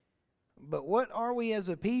But what are we as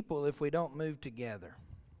a people if we don't move together?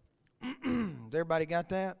 Has everybody got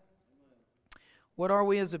that? What are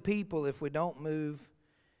we as a people if we don't move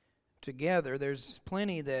together? There's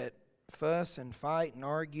plenty that fuss and fight and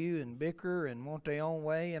argue and bicker and want their own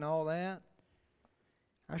way and all that.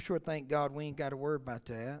 I sure thank God we ain't got to worry about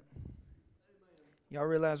that. Y'all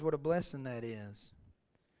realize what a blessing that is.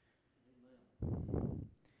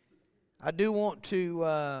 I do want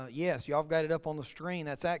to, yes, y'all have got it up on the screen.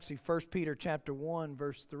 That's actually 1 Peter chapter 1,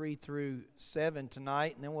 verse 3 through 7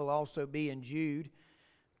 tonight. And then we'll also be in Jude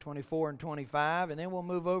 24 and 25. And then we'll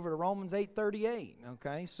move over to Romans 8:38.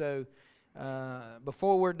 Okay, so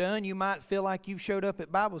before we're done, you might feel like you've showed up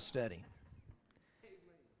at Bible study.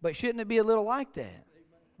 But shouldn't it be a little like that?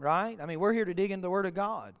 Right? I mean, we're here to dig into the Word of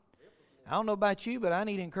God. I don't know about you, but I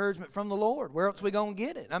need encouragement from the Lord. Where else are we going to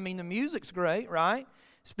get it? I mean, the music's great, right?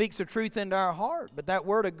 Speaks the truth into our heart. But that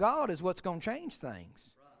Word of God is what's going to change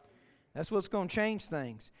things. That's what's going to change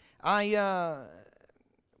things. Well,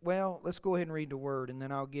 let's go ahead and read the Word, and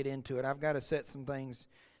then I'll get into it. I've got to set some things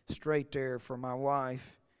straight there for my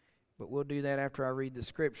wife. But we'll do that after I read the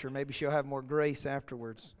Scripture. Maybe she'll have more grace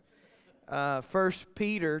afterwards. 1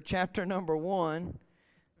 Peter chapter number 1.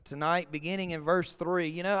 Tonight, beginning in verse 3.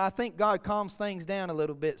 You know, I think God calms things down a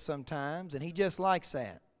little bit sometimes, and He just likes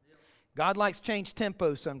that. God likes change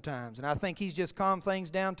tempo sometimes, and I think He's just calmed things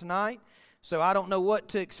down tonight, so I don't know what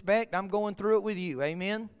to expect. I'm going through it with you,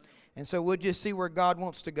 amen? And so we'll just see where God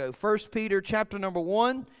wants to go. 1 Peter chapter number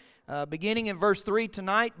 1, beginning in verse 3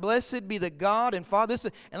 tonight. Blessed be the God and Father.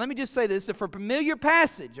 And let me just say this, it's a familiar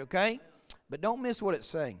passage, okay? But don't miss what it's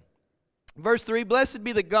saying. Verse 3, Blessed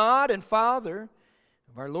be the God and Father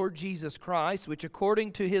of our Lord Jesus Christ, which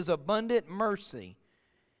according to His abundant mercy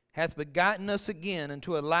hath begotten us again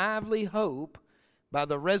unto a lively hope by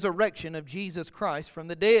the resurrection of Jesus Christ from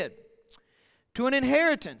the dead, to an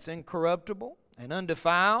inheritance incorruptible and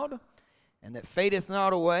undefiled, and that fadeth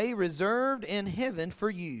not away, reserved in heaven for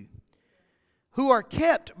you, who are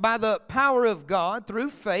kept by the power of God through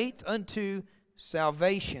faith unto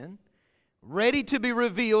salvation, ready to be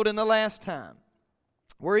revealed in the last time.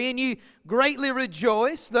 Wherein you greatly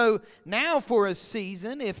rejoice, though now for a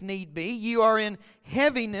season, if need be, you are in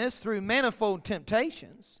heaviness through manifold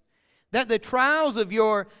temptations, that the trials of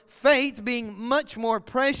your faith, being much more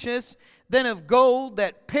precious than of gold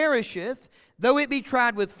that perisheth, though it be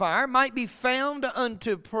tried with fire, might be found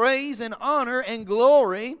unto praise and honor and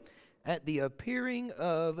glory at the appearing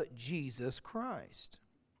of Jesus Christ.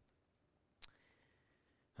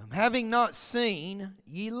 Having not seen,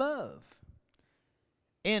 ye love.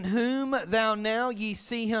 In whom thou now ye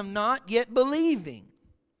see Him not, yet believing,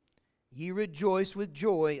 ye rejoice with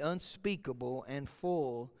joy unspeakable and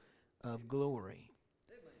full of glory.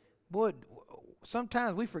 Boy,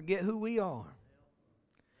 sometimes we forget who we are.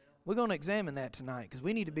 We're going to examine that tonight because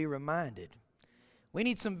we need to be reminded. We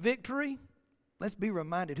need some victory. Let's be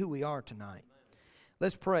reminded who we are tonight.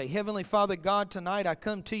 Let's pray. Heavenly Father God, tonight I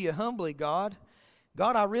come to you humbly, God.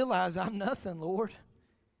 God, I realize I'm nothing, Lord.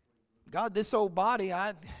 God, this old body,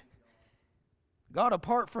 God,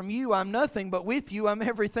 apart from you, I'm nothing, but with you, I'm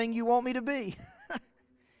everything you want me to be.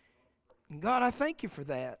 God, I thank you for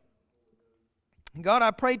that. God,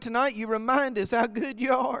 I pray tonight you remind us how good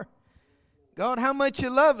you are. God, how much you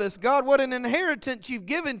love us. God, what an inheritance you've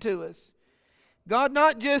given to us. God,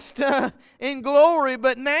 not just in glory,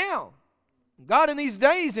 but now. God, in these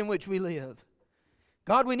days in which we live.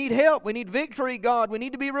 God, we need help. We need victory, God. We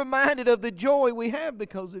need to be reminded of the joy we have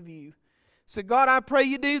because of you. So, God, I pray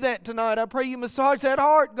you do that tonight. I pray you massage that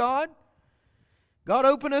heart, God. God,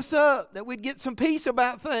 open us up that we'd get some peace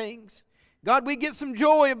about things. God, we get some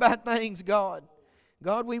joy about things, God.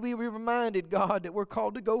 God, we be reminded, God, that we're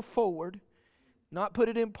called to go forward, not put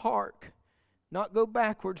it in park, not go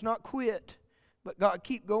backwards, not quit, but, God,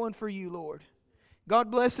 keep going for you, Lord.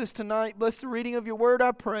 God, bless us tonight. Bless the reading of your word,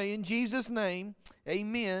 I pray. In Jesus' name,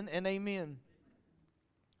 amen and amen.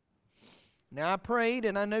 Now, I prayed,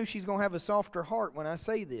 and I know she's going to have a softer heart when I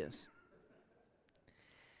say this.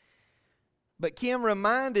 But Kim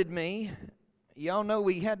reminded me, y'all know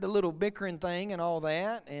we had the little bickering thing and all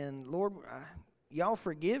that, and Lord, y'all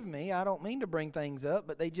forgive me. I don't mean to bring things up,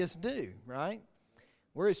 but they just do, right?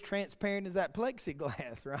 We're as transparent as that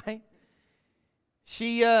plexiglass, right?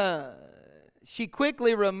 She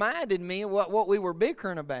quickly reminded me of what we were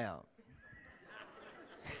bickering about.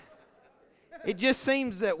 It just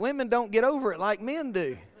seems that women don't get over it like men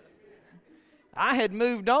do. I had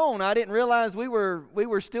moved on. I didn't realize we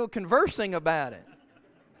were still conversing about it.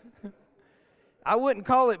 I wouldn't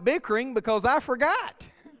call it bickering because I forgot.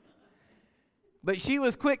 But she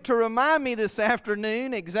was quick to remind me this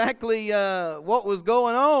afternoon exactly what was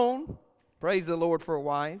going on. Praise the Lord for a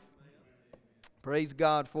wife. Praise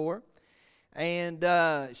God for her.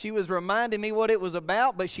 And she was reminding me what it was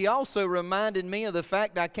about, but she also reminded me of the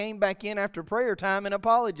fact I came back in after prayer time and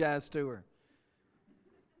apologized to her.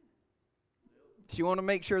 She wanted to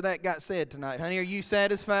make sure that got said tonight. Honey, are you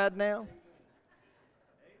satisfied now?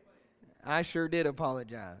 I sure did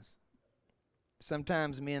apologize.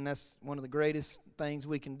 Sometimes, men, that's one of the greatest things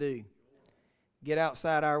we can do. Get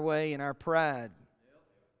outside our way and our pride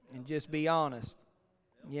and just be honest.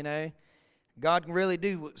 You know, God can really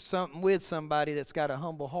do something with somebody that's got a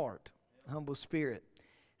humble heart, a humble spirit.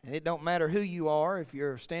 And it don't matter who you are, if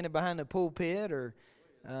you're standing behind the pulpit or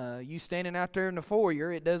you standing out there in the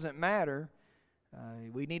foyer, it doesn't matter.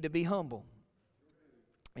 We need to be humble.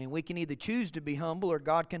 And we can either choose to be humble or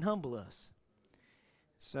God can humble us.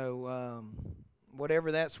 So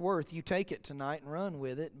whatever that's worth, you take it tonight and run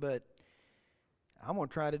with it. But I'm going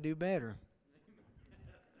to try to do better.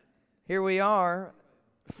 Here we are,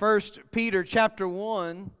 1 Peter chapter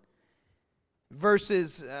 1,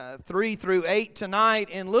 verses 3 through 8 tonight.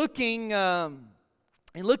 And looking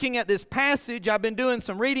at this passage, I've been doing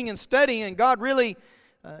some reading and studying, and God really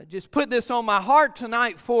just put this on my heart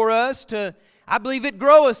tonight for us to, I believe it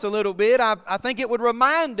grow us a little bit. I think it would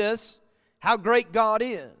remind us how great God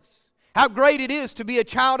is. How great it is to be a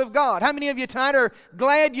child of God. How many of you tonight are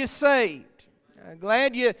glad you're saved?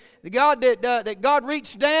 Glad that God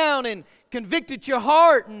reached down and convicted your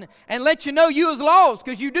heart and let you know you was lost,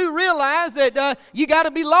 because you do realize that you got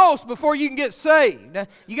to be lost before you can get saved.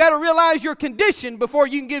 You got to realize your condition before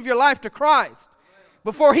you can give your life to Christ.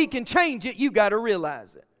 Before He can change it, you got to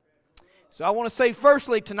realize it. So I want to say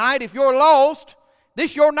firstly tonight, if you're lost, this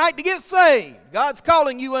is your night to get saved. God's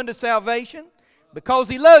calling you unto salvation because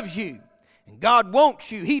He loves you. And God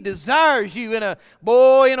wants you. He desires you in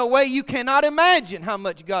a way you cannot imagine how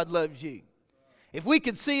much God loves you. If we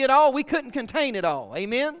could see it all, we couldn't contain it all.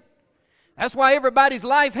 Amen? That's why everybody's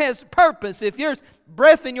life has purpose. If there's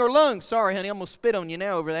breath in your lungs, sorry honey, I'm going to spit on you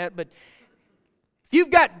now over that, but if you've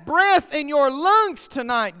got breath in your lungs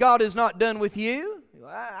tonight, God is not done with you.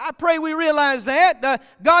 I pray we realize that.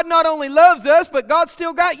 God not only loves us, but God's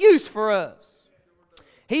still got use for us.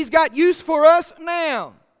 He's got use for us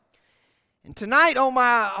now. And tonight on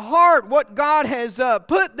my heart, what God has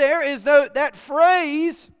put there is that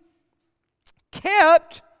phrase,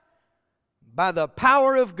 kept by the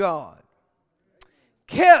power of God.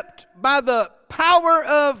 Kept by the power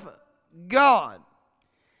of God.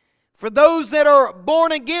 For those that are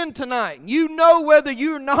born again tonight, you know whether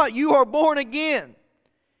you're not, you are born again.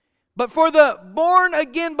 But for the born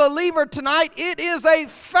again believer tonight, it is a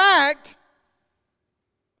fact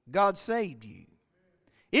God saved you.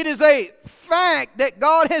 It is a fact that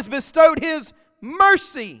God has bestowed His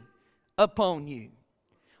mercy upon you.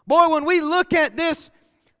 Boy, when we look at this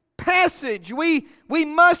passage, we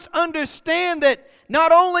must understand that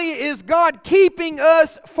not only is God keeping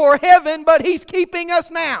us for heaven, but He's keeping us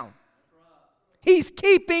now. He's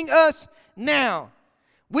keeping us now.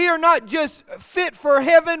 We are not just fit for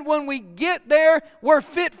heaven when we get there, we're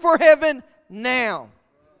fit for heaven now.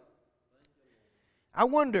 I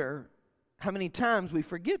wonder how many times we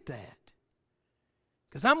forget that.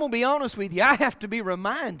 Because I'm going to be honest with you, I have to be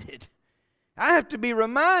reminded. I have to be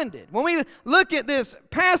reminded. When we look at this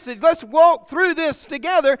passage, let's walk through this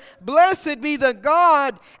together. Blessed be the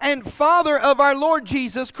God and Father of our Lord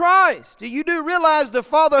Jesus Christ. You do realize the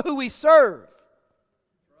Father who we serve.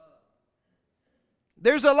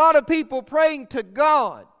 There's a lot of people praying to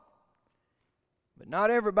God, but not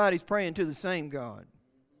everybody's praying to the same God.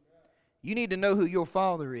 You need to know who your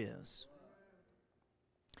Father is.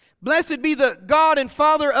 Blessed be the God and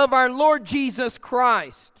Father of our Lord Jesus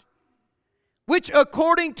Christ, which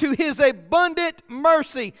according to His abundant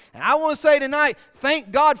mercy, and I want to say tonight,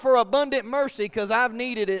 thank God for abundant mercy, because I've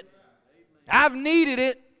needed it. I've needed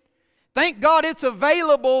it. Thank God it's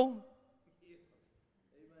available.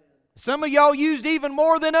 Some of y'all used even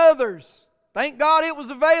more than others. Thank God it was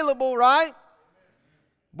available, right?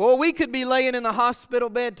 Boy, we could be laying in the hospital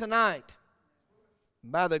bed tonight.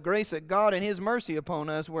 By the grace of God and His mercy upon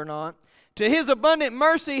us, we're not. To His abundant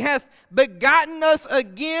mercy hath begotten us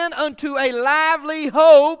again unto a lively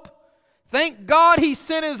hope. Thank God He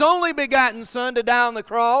sent His only begotten Son to die on the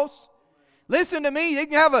cross. Listen to me,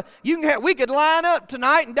 we could line up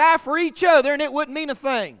tonight and die for each other and it wouldn't mean a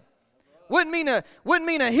thing. Wouldn't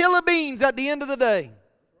mean a hill of beans at the end of the day.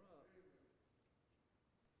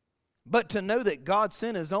 But to know that God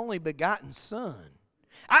sent His only begotten Son.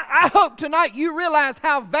 I hope tonight you realize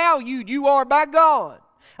how valued you are by God.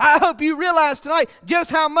 I hope you realize tonight just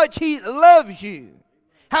how much He loves you.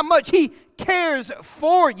 How much He cares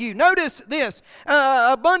for you. Notice this.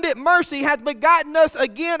 Abundant mercy hath begotten us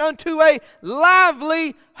again unto a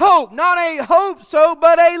lively hope. Not a hope so,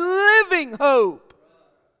 but a living hope.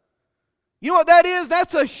 You know what that is?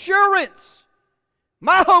 That's assurance.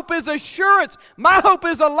 My hope is assurance. My hope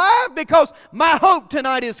is alive because my hope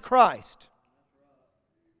tonight is Christ.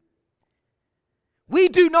 We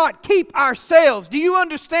do not keep ourselves. Do you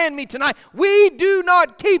understand me tonight? We do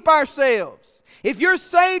not keep ourselves. If you're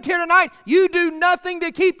saved here tonight, you do nothing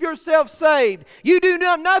to keep yourself saved. You do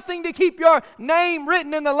nothing to keep your name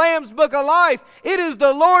written in the Lamb's Book of Life. It is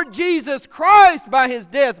the Lord Jesus Christ by His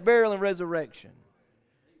death, burial, and resurrection.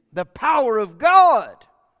 The power of God.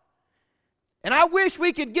 And I wish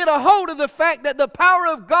we could get a hold of the fact that the power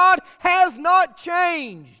of God has not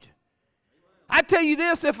changed. I tell you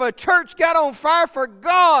this, if a church got on fire for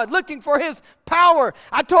God, looking for His power,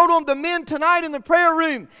 I told them, the men tonight in the prayer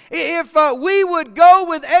room, if we would go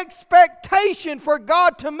with expectation for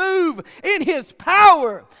God to move in His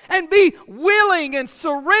power and be willing and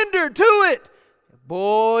surrendered to it,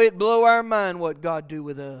 boy, it'd blow our mind what God do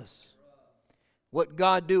with us. What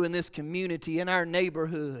God do in this community, in our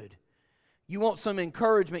neighborhood. You want some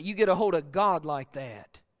encouragement, you get a hold of God like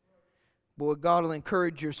that. Boy, God will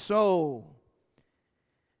encourage your soul.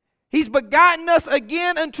 He's begotten us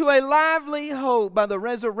again unto a lively hope by the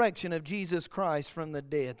resurrection of Jesus Christ from the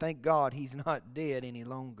dead. Thank God He's not dead any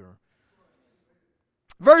longer.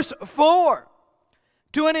 Verse 4.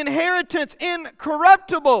 To an inheritance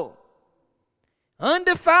incorruptible,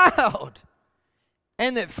 undefiled,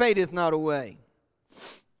 and that fadeth not away,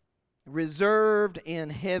 reserved in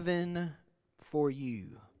heaven for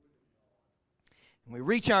you. And we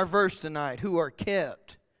reach our verse tonight, who are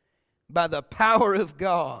kept by the power of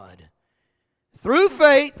God through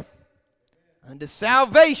faith unto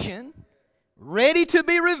salvation, ready to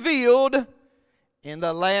be revealed in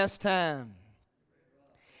the last time.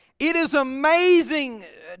 It is amazing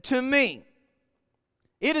to me.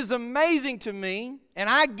 It is amazing to me, and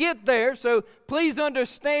I get there, so please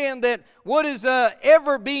understand that what is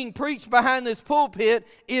ever being preached behind this pulpit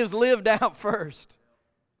is lived out first.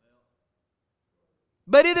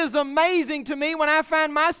 But it is amazing to me when I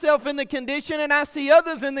find myself in the condition and I see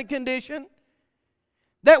others in the condition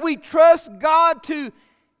that we trust God to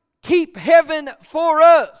keep heaven for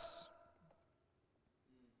us.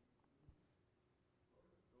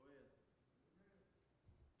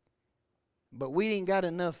 But we ain't got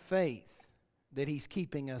enough faith that He's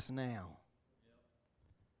keeping us now.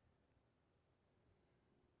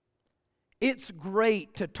 It's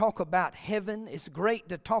great to talk about heaven. It's great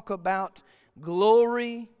to talk about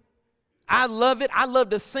glory. I love it. I love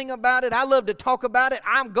to sing about it. I love to talk about it.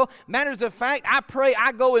 Matters of fact, I pray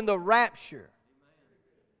I go in the rapture.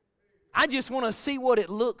 I just want to see what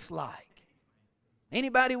it looks like.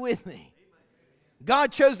 Anybody with me?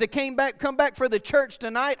 God chose to come back for the church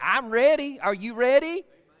tonight. I'm ready. Are you ready?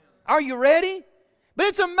 Are you ready? But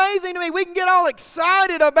it's amazing to me. We can get all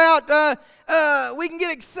excited about, to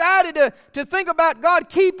think about God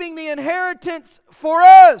keeping the inheritance for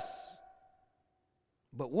us.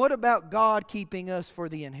 But what about God keeping us for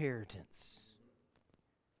the inheritance?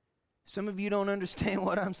 Some of you don't understand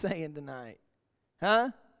what I'm saying tonight.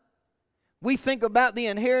 Huh? We think about the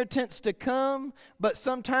inheritance to come, but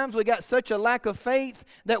sometimes we got such a lack of faith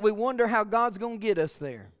that we wonder how God's going to get us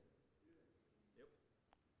there.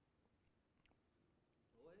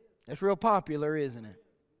 That's real popular, isn't it?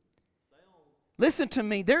 Listen to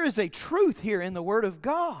me. There is a truth here in the Word of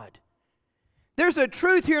God. There's a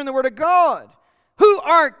truth here in the Word of God. Who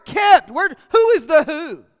are kept. Who is the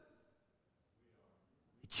who?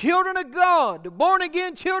 Children of God. The born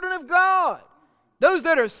again children of God. Those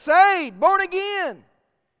that are saved, born again.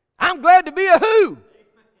 I'm glad to be a who.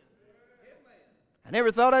 I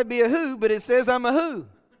never thought I'd be a who, but it says I'm a who.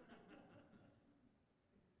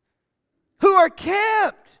 Who are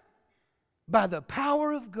kept by the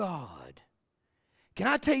power of God. Can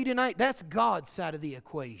I tell you tonight, that's God's side of the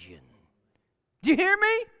equation. Do you hear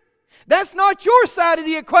me? That's not your side of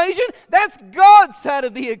the equation. That's God's side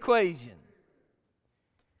of the equation.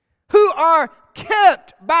 Who are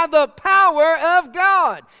kept by the power of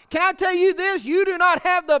God. Can I tell you this? You do not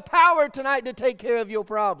have the power tonight to take care of your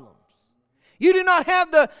problems. You do not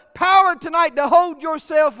have the power tonight to hold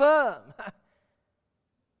yourself up.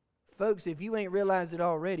 Folks, if you ain't realized it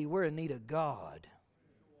already, we're in need of God.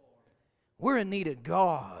 We're in need of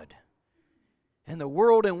God. And the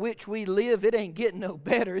world in which we live, it ain't getting no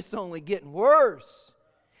better. It's only getting worse.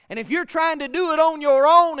 And if you're trying to do it on your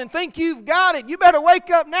own and think you've got it, you better wake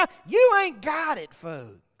up now. You ain't got it,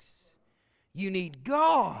 folks. You need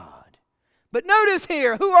God. But notice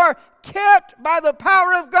here, who are kept by the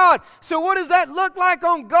power of God. So what does that look like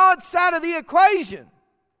on God's side of the equation?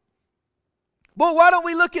 Well, why don't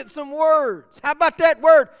we look at some words? How about that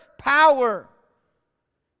word, power?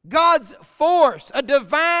 God's force, a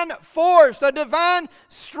divine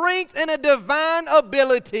strength, and a divine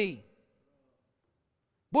ability.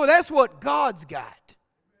 Boy, that's what God's got.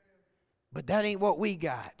 But that ain't what we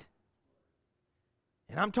got.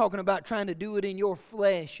 And I'm talking about trying to do it in your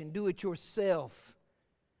flesh and do it yourself.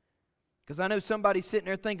 Because I know somebody's sitting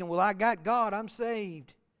there thinking, well, I got God, I'm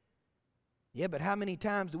saved. Yeah, but how many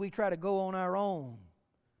times do we try to go on our own?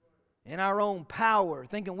 In our own power,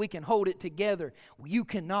 thinking we can hold it together. Well, you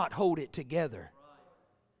cannot hold it together.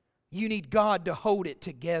 You need God to hold it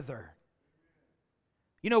together.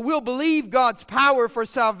 You know, we'll believe God's power for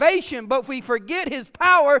salvation, but we forget His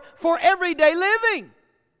power for everyday living.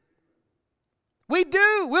 We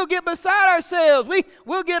do. We'll get beside ourselves.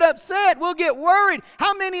 We'll get upset. We'll get worried.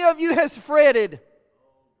 How many of you has fretted?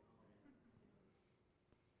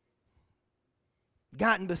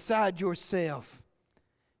 Gotten beside yourself.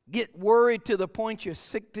 Get worried to the point you're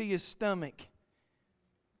sick to your stomach.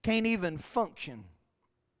 Can't even function.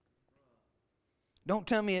 Don't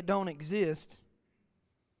tell me it don't exist.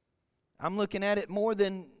 I'm looking at it more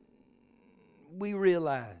than we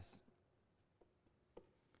realize.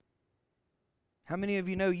 How many of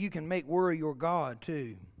you know you can make worry your God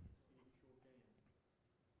too?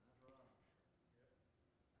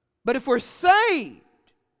 But if we're saved,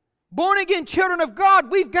 born again children of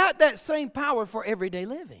God, we've got that same power for everyday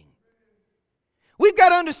living. We've got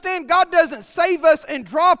to understand God doesn't save us and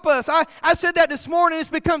drop us. I said that this morning. It's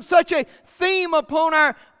become such a theme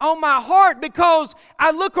on my heart because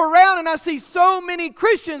I look around and I see so many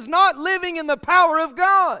Christians not living in the power of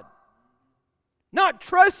God. Not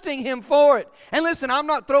trusting Him for it. And listen, I'm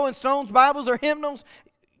not throwing stones, Bibles, or hymnals.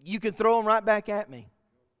 You can throw them right back at me.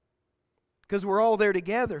 Because we're all there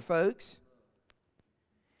together, folks.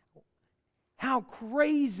 How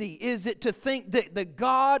crazy is it to think that the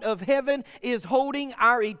God of heaven is holding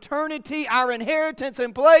our eternity, our inheritance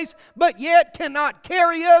in place, but yet cannot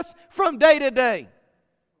carry us from day to day?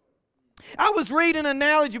 I was reading an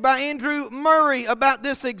analogy by Andrew Murray about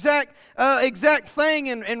this exact thing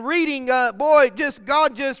and reading,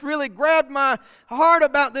 God just really grabbed my heart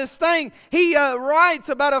about this thing. He writes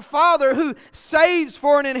about a father who saves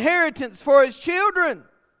for an inheritance for his children.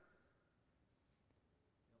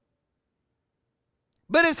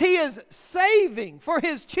 But as he is saving for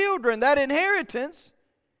his children that inheritance,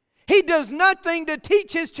 he does nothing to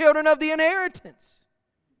teach his children of the inheritance.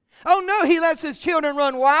 Oh no, he lets his children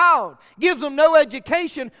run wild, gives them no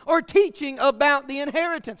education or teaching about the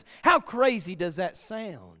inheritance. How crazy does that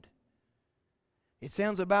sound? It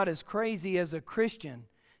sounds about as crazy as a Christian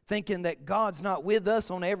thinking that God's not with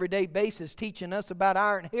us on an everyday basis teaching us about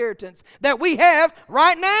our inheritance that we have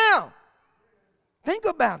right now. Think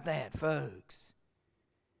about that, folks.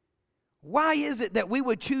 Why is it that we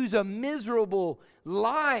would choose a miserable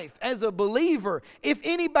life as a believer? If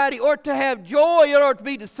anybody ought to have joy, it ought to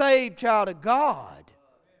be the saved child of God.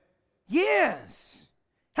 Yes.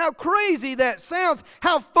 How crazy that sounds.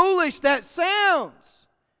 How foolish that sounds.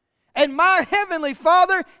 And my heavenly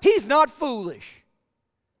Father, He's not foolish.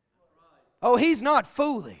 Oh, He's not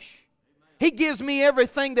foolish. He gives me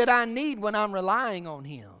everything that I need when I'm relying on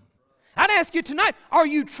Him. I'd ask you tonight, are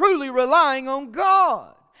you truly relying on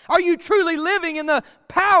God? Are you truly living in the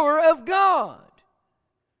power of God?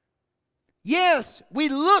 Yes, we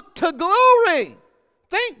look to glory.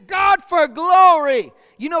 Thank God for glory.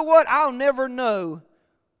 You know what? I'll never know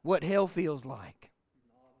what hell feels like.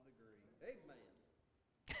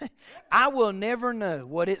 I will never know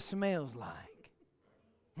what it smells like.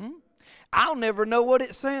 I'll never know what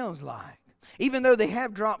it sounds like. Even though they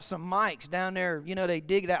have dropped some mics down there, you know, they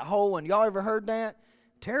dig that hole, and y'all ever heard that?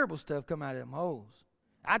 Terrible stuff come out of them holes.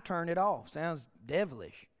 I turn it off. Sounds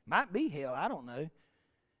devilish. Might be hell. I don't know.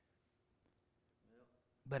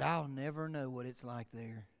 But I'll never know what it's like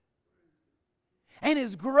there. And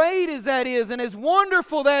as great as that is and as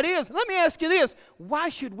wonderful that is, let me ask you this. Why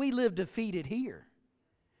should we live defeated here?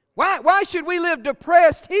 Why should we live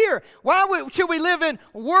depressed here? Why should we live in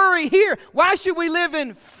worry here? Why should we live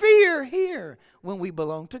in fear here when we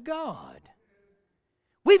belong to God?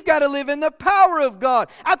 We've got to live in the power of God.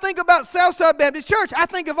 I think about Southside Baptist Church. I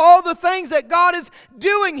think of all the things that God is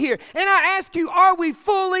doing here. And I ask you, are we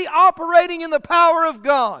fully operating in the power of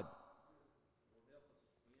God?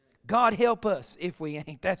 God help us if we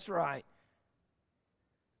ain't. That's right.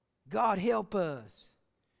 God help us.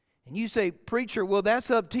 And you say, preacher, well,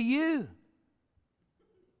 that's up to you.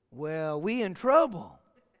 Well, we in trouble.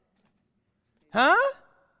 Huh?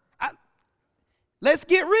 Let's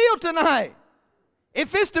get real tonight.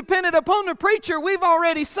 If it's dependent upon the preacher, we've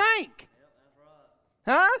already sank.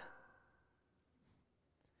 Huh?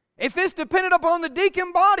 If it's dependent upon the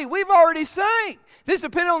deacon body, we've already sank. If it's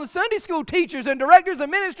dependent on the Sunday school teachers and directors of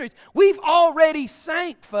ministries, we've already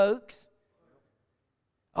sank, folks.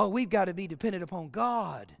 Oh, we've got to be dependent upon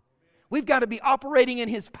God. We've got to be operating in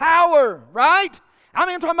His power, right? I'm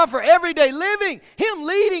talking about for everyday living. Him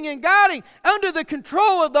leading and guiding under the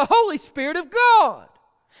control of the Holy Spirit of God.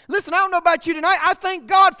 Listen, I don't know about you tonight. I thank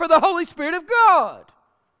God for the Holy Spirit of God.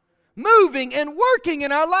 Moving and working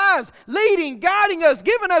in our lives. Leading, guiding us,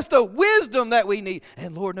 giving us the wisdom that we need.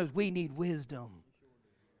 And Lord knows we need wisdom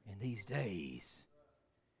in these days.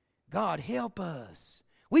 God, help us.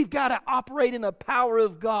 We've got to operate in the power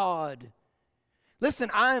of God. Listen,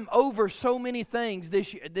 I am over so many things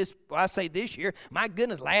this year. I say this year. My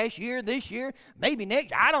goodness, last year, this year, maybe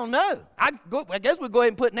next. I don't know. I guess we'll go ahead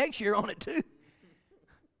and put next year on it too.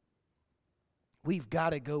 We've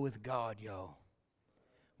got to go with God, y'all.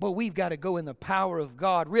 But we've got to go in the power of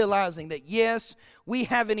God, realizing that, yes, we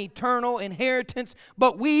have an eternal inheritance,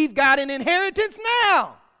 but we've got an inheritance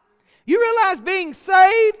now. You realize being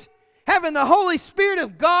saved, having the Holy Spirit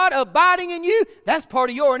of God abiding in you, that's part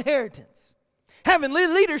of your inheritance. Having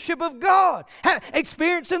leadership of God,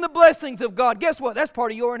 experiencing the blessings of God, guess what? That's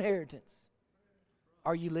part of your inheritance.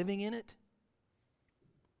 Are you living in it?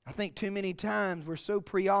 I think too many times we're so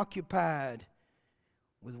preoccupied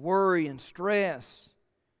with worry and stress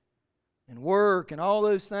and work and all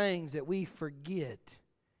those things that we forget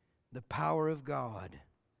the power of God.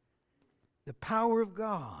 The power of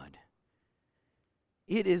God.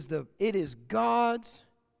 It is God's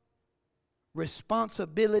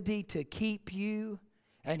responsibility to keep you,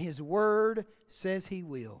 and His Word says He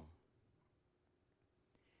will.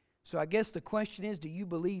 So I guess the question is, do you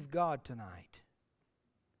believe God tonight?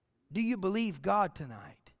 Do you believe God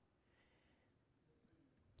tonight?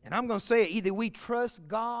 And I'm going to say it, either we trust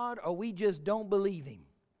God or we just don't believe Him.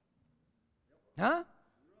 Huh?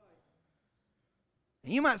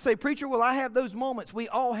 And you might say, preacher, well, I have those moments. We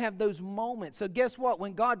all have those moments. So guess what?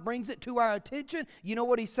 When God brings it to our attention, you know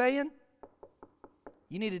what He's saying?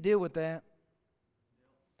 You need to deal with that.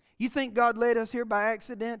 You think God led us here by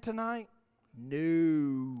accident tonight?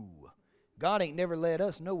 No. God ain't never led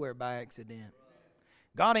us nowhere by accident.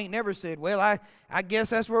 God ain't never said, well, I guess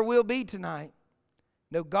that's where we'll be tonight.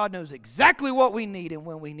 No, God knows exactly what we need and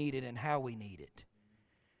when we need it and how we need it.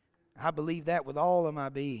 I believe that with all of my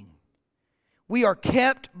being. We are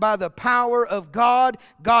kept by the power of God.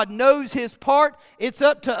 God knows His part. It's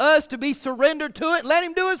up to us to be surrendered to it. Let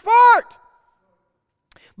Him do His part.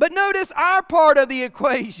 But notice our part of the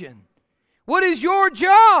equation. What is your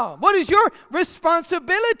job? What is your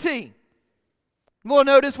responsibility? Well,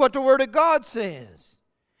 notice what the Word of God says.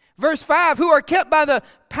 Verse 5, who are kept by the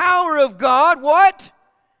power of God, what?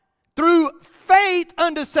 Through faith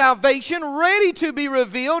unto salvation, ready to be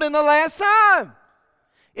revealed in the last time.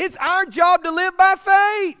 It's our job to live by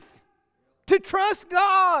faith, to trust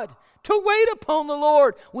God, to wait upon the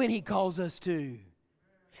Lord when He calls us to.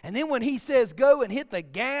 And then when He says go and hit the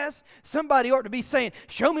gas, somebody ought to be saying,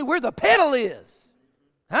 show me where the pedal is.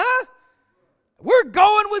 Huh? We're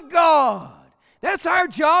going with God. That's our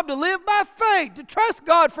job, to live by faith, to trust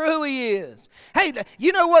God for who He is. Hey,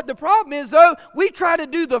 you know what the problem is, though? We try to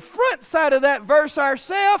do the front side of that verse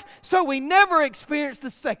ourselves, so we never experience the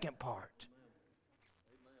second part.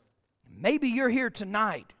 Maybe you're here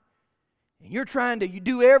tonight, and you're trying to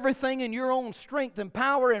do everything in your own strength and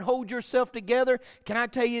power and hold yourself together. Can I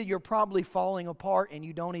tell you, you're probably falling apart, and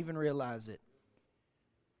you don't even realize it.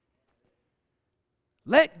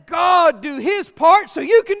 Let God do His part so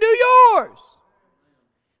you can do yours.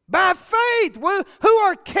 By faith, who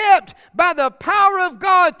are kept by the power of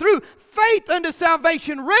God through faith unto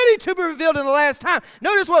salvation, ready to be revealed in the last time.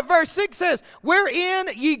 Notice what verse 6 says, wherein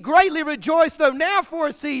ye greatly rejoice, though now for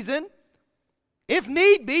a season, if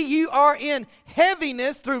need be, you are in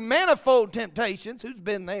heaviness through manifold temptations. Who's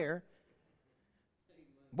been there?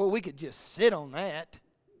 Boy, we could just sit on that.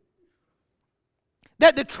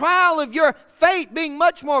 That the trial of your faith, being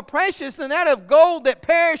much more precious than that of gold that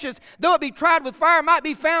perishes, though it be tried with fire, might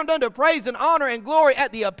be found unto praise and honor and glory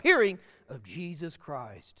at the appearing of Jesus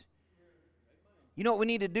Christ. You know what we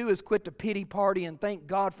need to do is quit the pity party and thank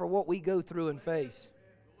God for what we go through and face.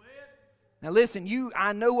 Now listen,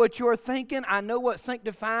 I know what you're thinking. I know what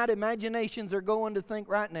sanctified imaginations are going to think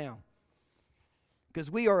right now. Because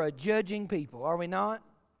we are a judging people, are we not?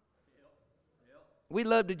 We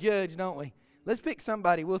love to judge, don't we? Let's pick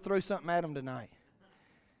somebody. We'll throw something at them tonight.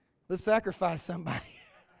 Let's sacrifice somebody.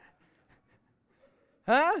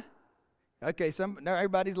 Huh? Okay, now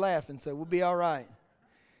everybody's laughing, so we'll be all right.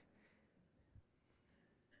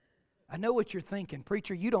 I know what you're thinking.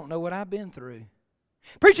 Preacher, you don't know what I've been through.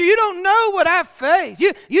 Preacher, you don't know what I face.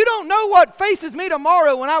 You don't know what faces me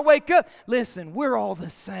tomorrow when I wake up. Listen, we're all the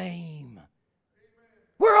same.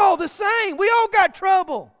 We're all the same. We all got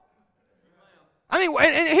trouble. I mean,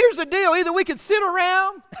 and here's the deal. Either we could sit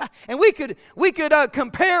around and we could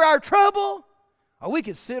compare our trouble, or we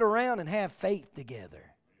could sit around and have faith together.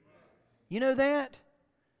 You know that?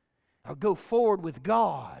 Or go forward with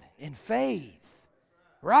God in faith.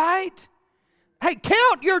 Right? Hey,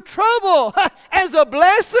 count your trouble as a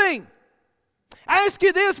blessing. I ask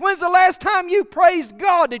you this, when's the last time you praised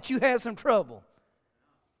God that you had some trouble?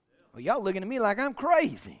 Well, y'all looking at me like I'm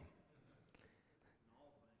crazy.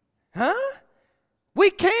 Huh? We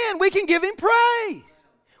can give Him praise.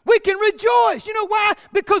 We can rejoice. You know why?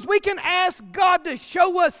 Because we can ask God to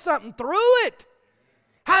show us something through it.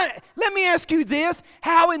 Let me ask you this.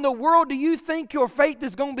 How in the world do you think your faith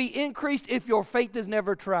is going to be increased if your faith is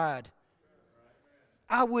never tried?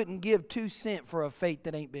 I wouldn't give 2 cents for a faith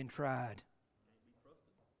that ain't been tried.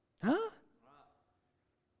 Huh?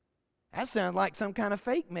 That sounds like some kind of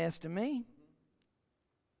fake mess to me.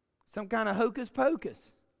 Some kind of hocus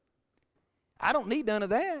pocus. I don't need none of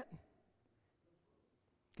that.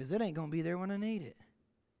 Because it ain't going to be there when I need it.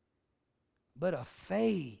 But a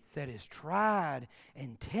faith that is tried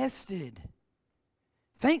and tested.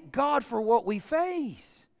 Thank God for what we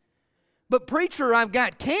face. But preacher, I've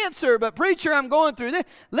got cancer. But preacher, I'm going through this.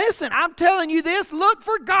 Listen, I'm telling you this. Look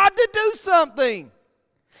for God to do something.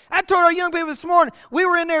 I told our young people this morning, we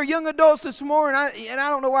were in there, young adults this morning, and I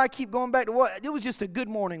don't know why I keep going back to what, it was just a good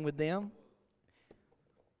morning with them.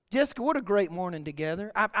 Jessica, what a great morning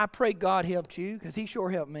together. I pray God helped you, because He sure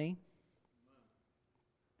helped me.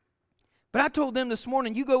 But I told them this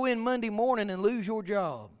morning, you go in Monday morning and lose your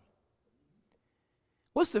job.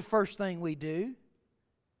 What's the first thing we do?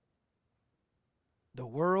 The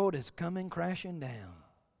world is coming crashing down.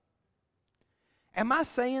 Am I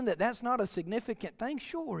saying that that's not a significant thing?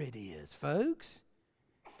 Sure it is, folks.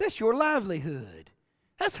 That's your livelihood.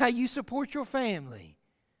 That's how you support your family.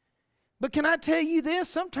 But can I tell you this?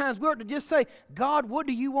 Sometimes we ought to just say, God, what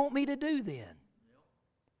do you want me to do then?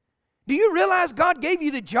 Do you realize God gave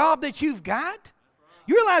you the job that you've got?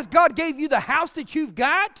 You realize God gave you the house that you've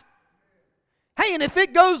got? Hey, and if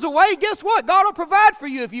it goes away, guess what? God will provide for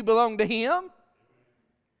you if you belong to Him.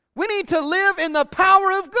 We need to live in the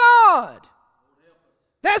power of God.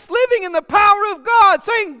 That's living in the power of God,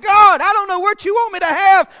 saying, God, I don't know what you want me to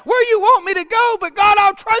have, where you want me to go, but God,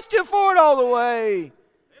 I'll trust you for it all the way.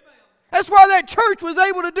 That's why that church was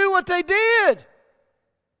able to do what they did.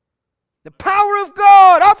 The power of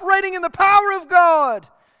God, operating in the power of God.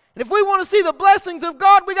 And if we want to see the blessings of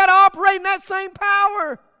God, we got to operate in that same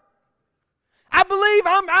power. I believe,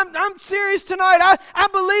 I'm serious tonight, I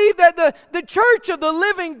believe that the church of the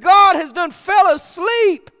living God has done fell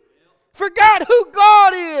asleep. Forgot who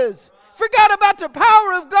God is. Forgot about the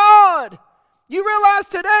power of God. You realize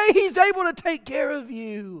today He's able to take care of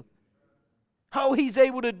you. Oh, He's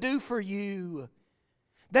able to do for you.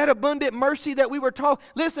 That abundant mercy that we were taught,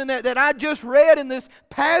 listen, that I just read in this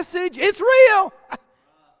passage, it's real.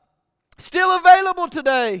 Still available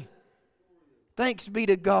today. Thanks be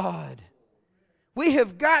to God. We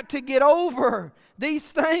have got to get over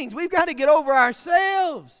these things. We've got to get over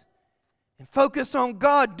ourselves and focus on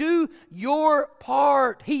God. Do your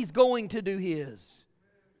part. He's going to do His.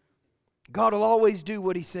 God will always do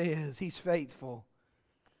what He says. He's faithful.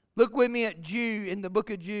 Look with me at Jude, in the book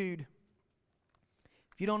of Jude.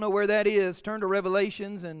 If you don't know where that is, turn to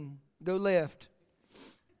Revelations and go left.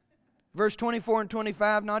 Verse 24 and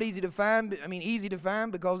 25, not easy to find. Easy to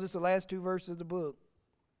find because it's the last 2 verses of the book.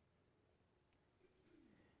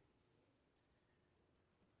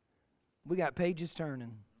 We got pages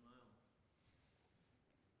turning.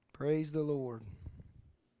 Praise the Lord.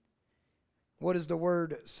 What does the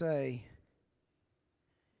word say?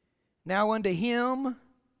 Now unto Him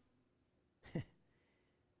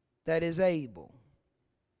that is able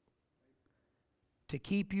to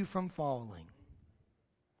keep you from falling.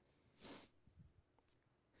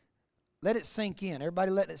 Let it sink in.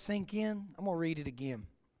 Everybody let it sink in? I'm going to read it again.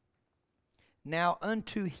 Now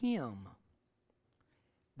unto Him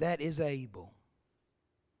that is able.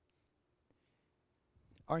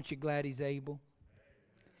 Aren't you glad He's able?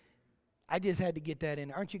 I just had to get that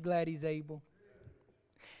in. Aren't you glad He's able?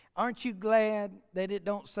 Aren't you glad that it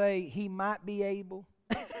don't say He might be able?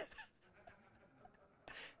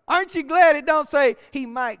 Aren't you glad it don't say He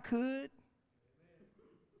might could?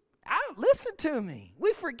 Listen to me.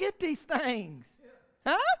 We forget these things.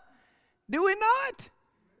 Huh? Do we not?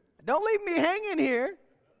 Don't leave me hanging here.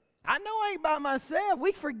 I know I ain't by myself.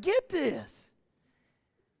 We forget this.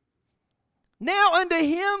 Now unto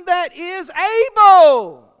him that is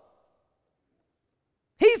able.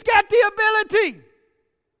 He's got the ability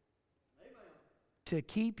to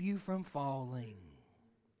keep you from falling.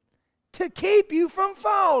 To keep you from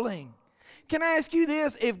falling. Can I ask you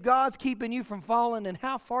this? If God's keeping you from falling, then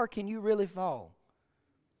how far can you really fall?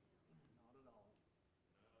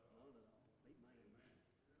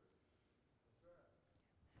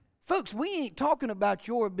 Folks, we ain't talking about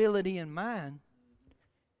your ability and mine.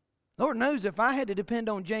 Lord knows if I had to depend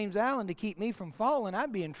on James Allen to keep me from falling,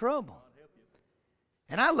 I'd be in trouble.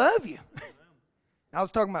 And I love you. I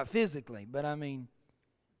was talking about physically, but I mean.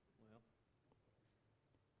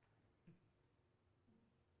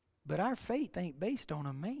 But our faith ain't based on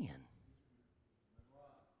a man.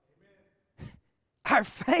 Our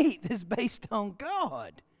faith is based on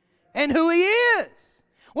God and who He is.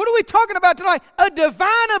 What are we talking about tonight? A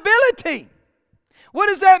divine ability. What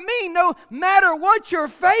does that mean? No matter what you're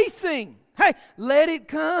facing, hey, let it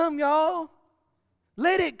come, y'all.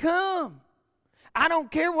 Let it come. I don't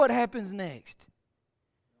care what happens next.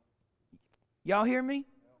 Y'all hear me?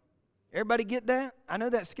 Everybody get that? I know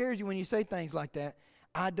that scares you when you say things like that.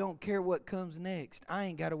 I don't care what comes next. I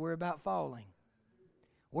ain't got to worry about falling.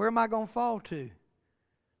 Where am I going to fall to?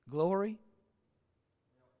 Glory?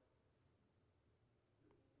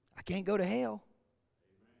 I can't go to hell.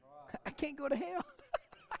 I can't go to hell.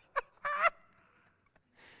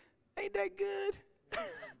 Ain't that good?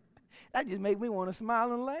 That just made me want to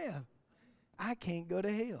smile and laugh. I can't go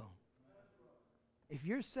to hell. If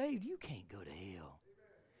you're saved, you can't go to hell.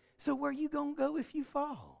 So where are you going to go if you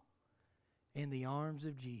fall? In the arms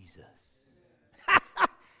of Jesus.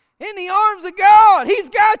 In the arms of God. He's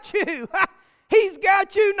got you. He's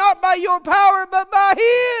got you not by your power but by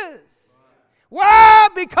His. Why?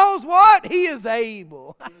 Because what? He is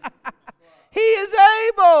able. He is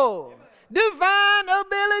able. Divine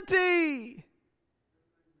ability.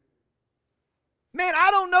 Man, I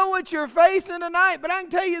don't know what you're facing tonight, but I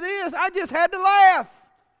can tell you this. I just had to laugh.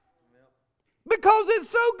 Because it's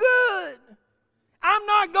so good. I'm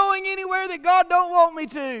not going anywhere that God don't want me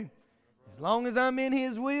to. As long as I'm in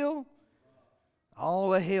His will,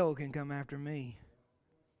 all of hell can come after me.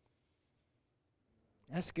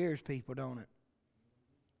 That scares people, don't it?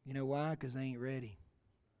 You know why? Because they ain't ready.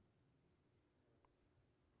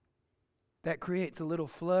 That creates a little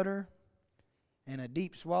flutter and a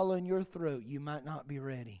deep swallow in your throat. You might not be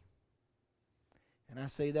ready. And I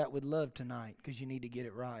say that with love tonight because you need to get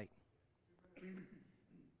it right.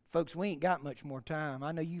 Folks, we ain't got much more time.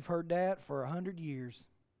 I know you've heard that for 100 years.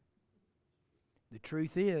 The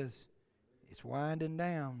truth is, it's winding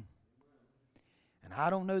down. And I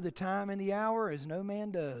don't know the time and the hour as no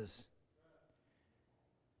man does.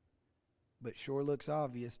 But sure looks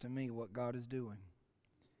obvious to me what God is doing.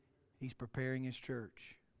 He's preparing His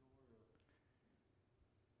church.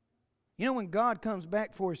 You know, when God comes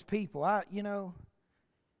back for His people,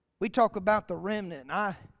 we talk about the remnant,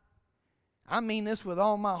 and I mean this with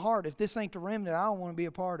all my heart. If this ain't the remnant, I don't want to be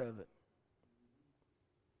a part of it.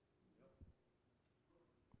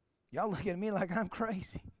 Y'all look at me like I'm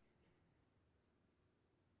crazy.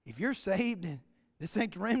 If you're saved and this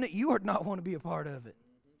ain't the remnant, you would not want to be a part of it.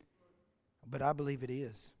 But I believe it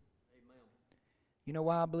is. Amen. You know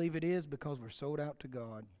why I believe it is? Because we're sold out to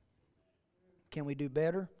God. Can we do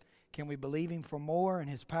better? Can we believe Him for more and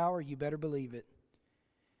His power? You better believe it.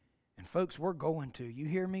 And folks, we're going to. You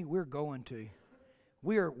hear me? We're going to.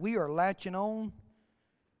 We are latching on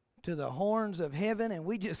to the horns of heaven, and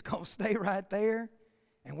we just going to stay right there,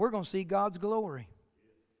 and we're going to see God's glory.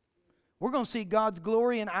 We're going to see God's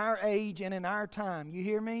glory in our age and in our time. You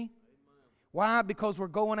hear me? Why? Because we're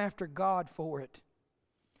going after God for it.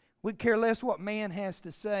 We care less what man has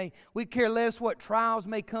to say. We care less what trials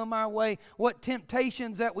may come our way, what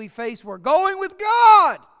temptations that we face. We're going with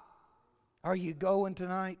God. Are you going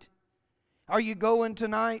tonight? Are you going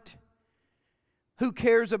tonight? Who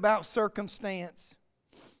cares about circumstance?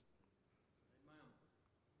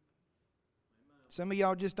 Some of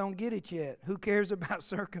y'all just don't get it yet. Who cares about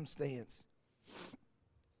circumstance?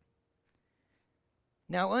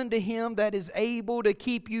 Now unto Him that is able to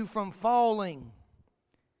keep you from falling.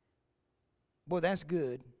 Boy, that's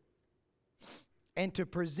good. And to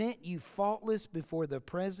present you faultless before the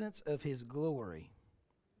presence of His glory.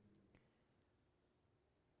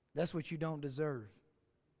 That's what you don't deserve.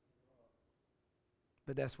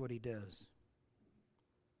 But that's what He does.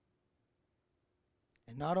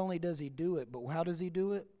 And not only does He do it, but how does He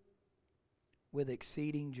do it? With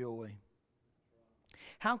exceeding joy.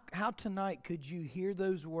 How tonight could you hear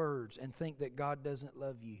those words and think that God doesn't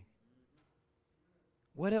love you?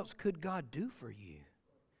 what else could God do for you?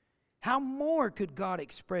 How more could God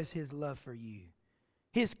express His love for you?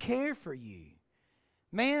 His care for you?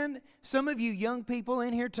 Man, some of you young people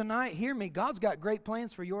in here tonight, hear me. God's got great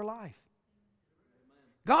plans for your life.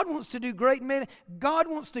 God wants to do great. God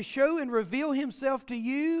wants to show and reveal Himself to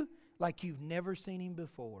you like you've never seen Him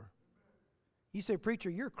before. You say, preacher,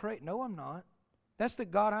 you're crazy. No, I'm not. That's the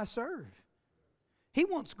God I serve. He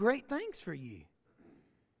wants great things for you.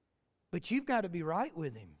 But you've got to be right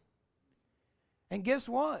with Him. And guess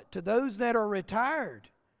what? To those that are retired,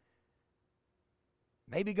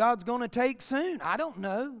 maybe God's going to take soon. I don't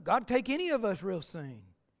know. God take any of us real soon.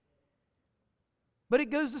 But it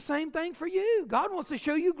goes the same thing for you. God wants to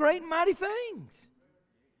show you great and mighty things.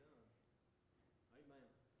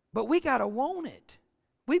 But we got to want it.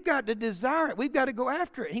 We've got to desire it. We've got to go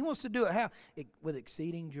after it. He wants to do it how? With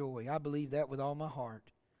exceeding joy. I believe that with all my heart.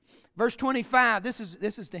 Verse 25, this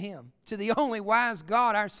is to Him. To the only wise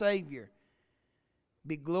God, our Savior,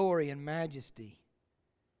 be glory and majesty,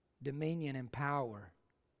 dominion and power,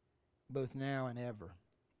 both now and ever.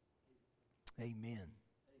 Amen.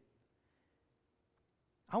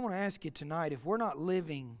 I want to ask you tonight, if we're not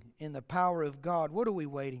living in the power of God, what are we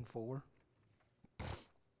waiting for?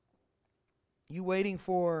 You waiting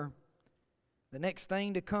for the next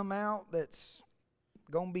thing to come out that's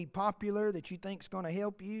going to be popular, that you think's going to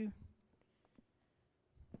help you?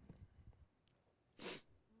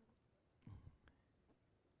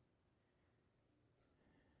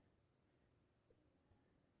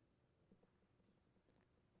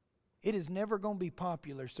 It is never going to be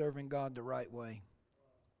popular serving God the right way.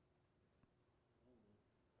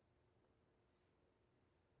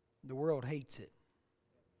 The world hates it.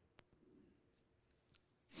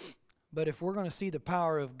 But if we're going to see the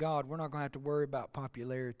power of God, we're not going to have to worry about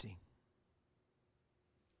popularity.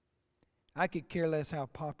 I could care less how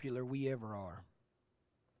popular we ever are.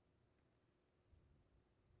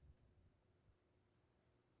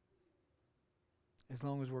 As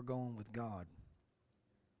long as we're going with God.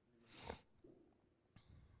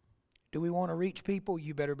 Do we want to reach people?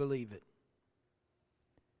 You better believe it.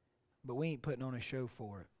 But we ain't putting on a show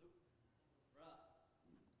for it.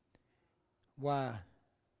 Why?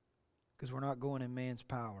 Because we're not going in man's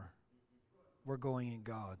power. We're going in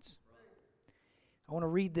God's. I want to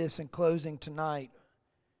read this in closing tonight.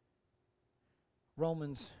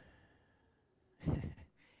 Romans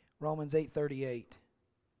 8:38.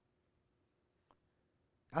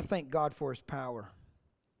 I thank God for His power.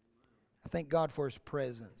 I thank God for His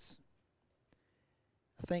presence.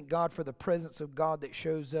 I thank God for the presence of God that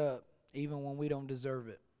shows up even when we don't deserve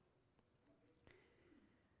it.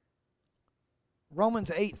 Romans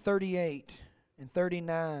 8:38 and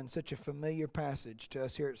 39, such a familiar passage to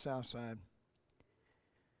us here at Southside.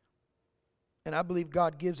 And I believe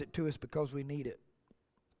God gives it to us because we need it.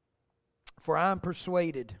 For I am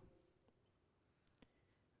persuaded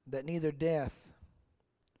that neither death,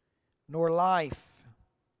 nor life,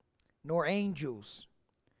 nor angels,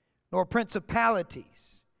 nor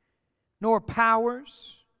principalities, nor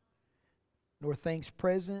powers, nor things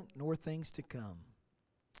present, nor things to come,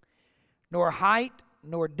 nor height,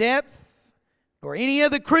 nor depth, nor any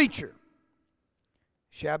other creature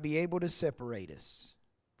shall be able to separate us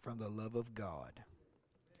from the love of God,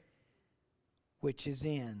 which is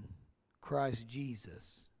in Christ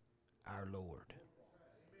Jesus our Lord.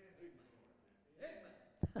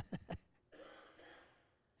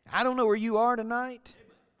 I don't know where you are tonight.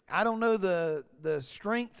 I don't know the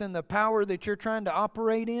strength and the power that you're trying to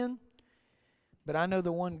operate in, but I know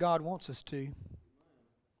the one God wants us to.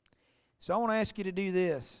 So I want to ask you to do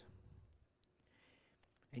this.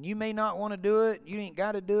 And you may not want to do it. You ain't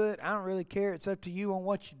got to do it. I don't really care. It's up to you on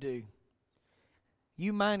what you do.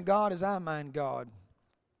 You mind God as I mind God.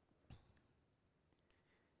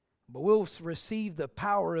 But we'll receive the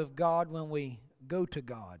power of God when we go to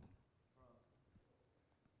God.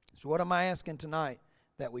 So what am I asking tonight?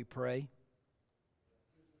 That we pray.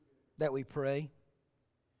 That we pray.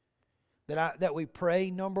 That we pray,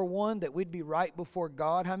 number one, that we'd be right before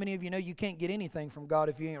God. How many of you know you can't get anything from God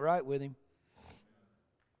if you ain't right with Him?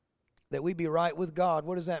 That we be right with God.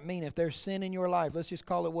 What does that mean? If there's sin in your life, let's just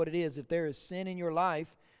call it what it is. If there is sin in your life,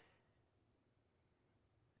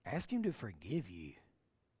 ask Him to forgive you.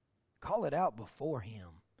 Call it out before Him.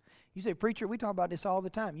 You say, preacher, we talk about this all the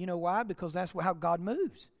time. You know why? Because that's how God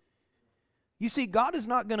moves. You see, God is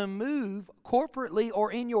not going to move corporately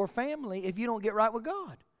or in your family if you don't get right with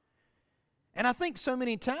God. And I think so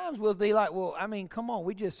many times we'll be like, well, I mean, come on,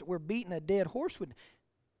 we're beating a dead horse with.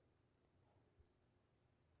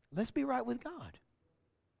 Let's be right with God.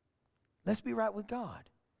 Let's be right with God.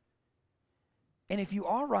 And if you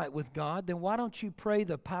are right with God, then why don't you pray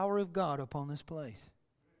the power of God upon this place?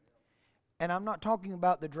 And I'm not talking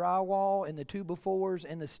about the drywall and the 2x4s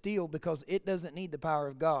and the steel, because it doesn't need the power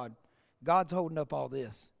of God. God's holding up all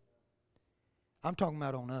this. I'm talking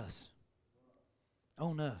about on us.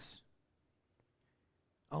 On us.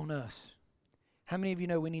 On us. How many of you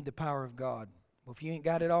know we need the power of God? Well, if you ain't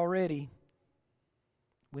got it already,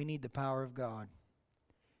 we need the power of God.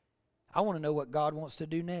 I want to know what God wants to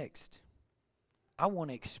do next. I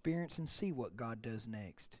want to experience and see what God does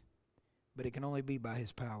next. But it can only be by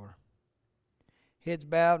His power. Heads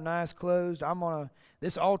bowed and eyes closed.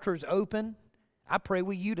 This altar is open. I pray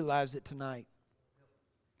we utilize it tonight.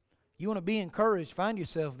 You want to be encouraged, find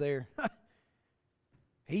yourself there.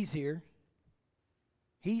 He's here.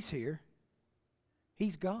 He's here.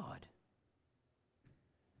 He's God.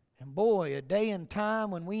 And boy, a day and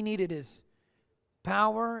time when we needed His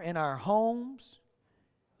power in our homes,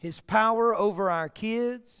 His power over our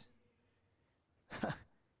kids,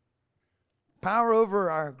 power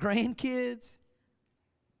over our grandkids.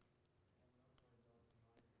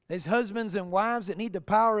 There's husbands and wives that need the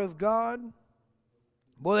power of God.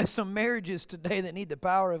 Boy, there's some marriages today that need the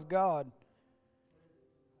power of God.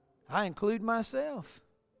 I include myself.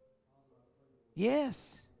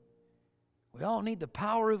 Yes. We all need the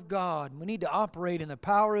power of God. We need to operate in the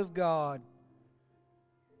power of God.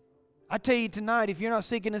 I tell you tonight, if you're not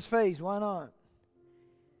seeking His face, why not?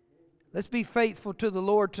 Let's be faithful to the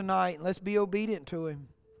Lord tonight, and let's be obedient to Him.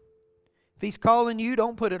 If He's calling you,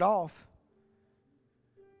 don't put it off.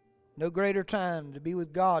 No greater time to be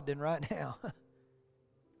with God than right now.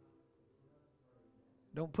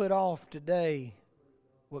 Don't put off today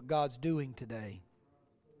what God's doing today.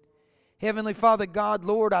 Heavenly Father, God,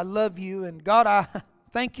 Lord, I love You. And God, I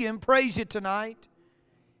thank You and praise You tonight.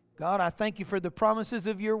 God, I thank You for the promises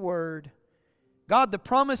of Your word. God, the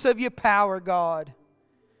promise of Your power, God.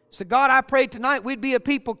 So God, I pray tonight we'd be a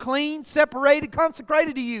people clean, separated,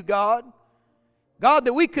 consecrated to You, God. God,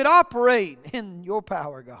 that we could operate in Your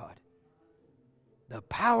power, God. The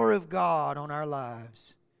power of God on our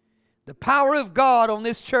lives. The power of God on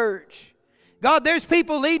this church. God, there's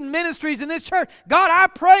people leading ministries in this church. God, I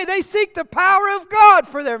pray they seek the power of God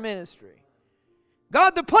for their ministry.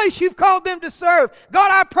 God, the place You've called them to serve.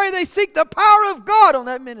 God, I pray they seek the power of God on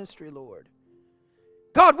that ministry, Lord.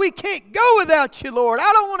 God, we can't go without You, Lord.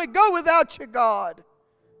 I don't want to go without You, God.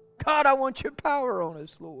 God, I want Your power on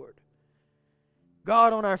us, Lord.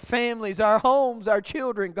 God, on our families, our homes, our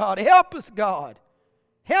children, God, help us, God.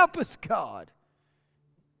 Help us, God.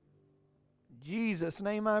 In Jesus'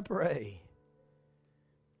 name I pray.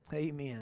 Amen.